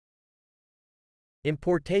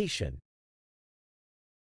Importation.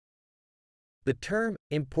 The term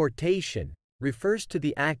importation refers to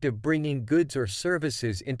the act of bringing goods or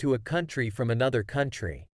services into a country from another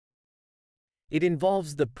country. It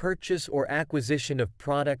involves the purchase or acquisition of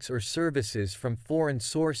products or services from foreign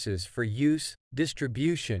sources for use,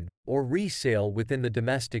 distribution, or resale within the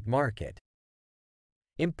domestic market.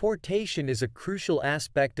 Importation is a crucial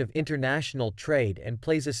aspect of international trade and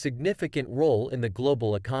plays a significant role in the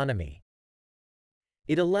global economy.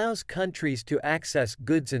 It allows countries to access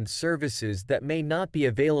goods and services that may not be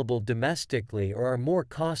available domestically or are more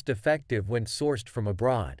cost-effective when sourced from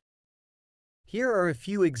abroad. Here are a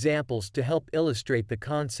few examples to help illustrate the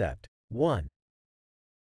concept. 1.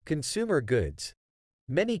 Consumer goods.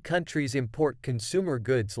 Many countries import consumer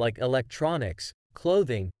goods like electronics,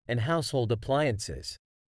 clothing, and household appliances.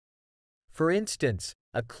 For instance,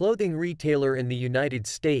 a clothing retailer in the United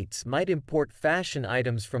States might import fashion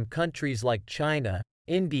items from countries like China,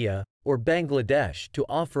 India, or Bangladesh to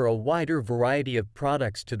offer a wider variety of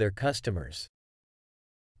products to their customers.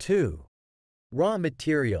 2. Raw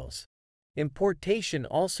materials. Importation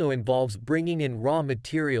also involves bringing in raw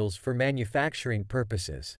materials for manufacturing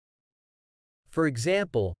purposes. For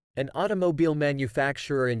example, an automobile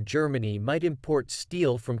manufacturer in Germany might import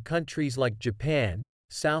steel from countries like Japan,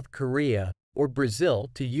 South Korea, or Brazil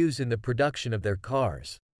to use in the production of their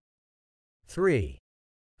cars. 3.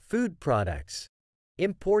 Food products.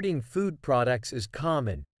 Importing food products is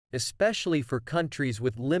common, especially for countries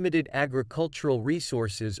with limited agricultural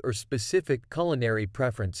resources or specific culinary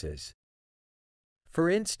preferences. For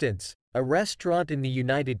instance, a restaurant in the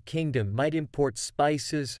United Kingdom might import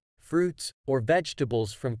spices, fruits, or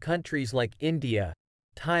vegetables from countries like India,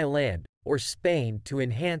 Thailand, or Spain to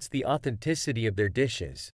enhance the authenticity of their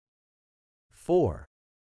dishes. 4.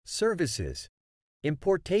 Services.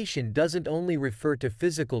 Importation doesn't only refer to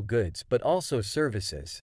physical goods but also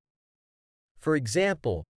services. For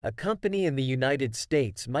example, a company in the United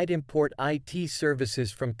States might import IT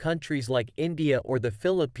services from countries like India or the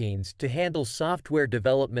Philippines to handle software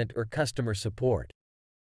development or customer support.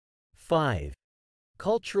 5.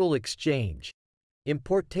 Cultural exchange.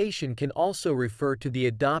 Importation can also refer to the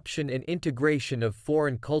adoption and integration of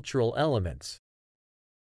foreign cultural elements.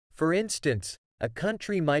 For instance, a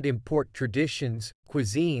country might import traditions,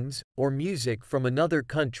 cuisines, or music from another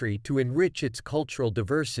country to enrich its cultural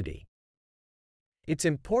diversity. It's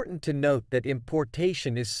important to note that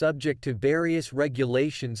importation is subject to various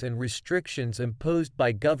regulations and restrictions imposed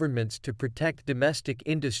by governments to protect domestic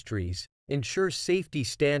industries, ensure safety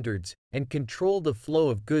standards, and control the flow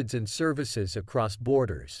of goods and services across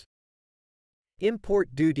borders.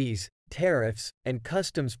 Import duties, tariffs, and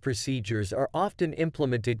customs procedures are often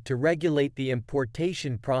implemented to regulate the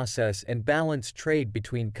importation process and balance trade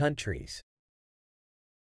between countries.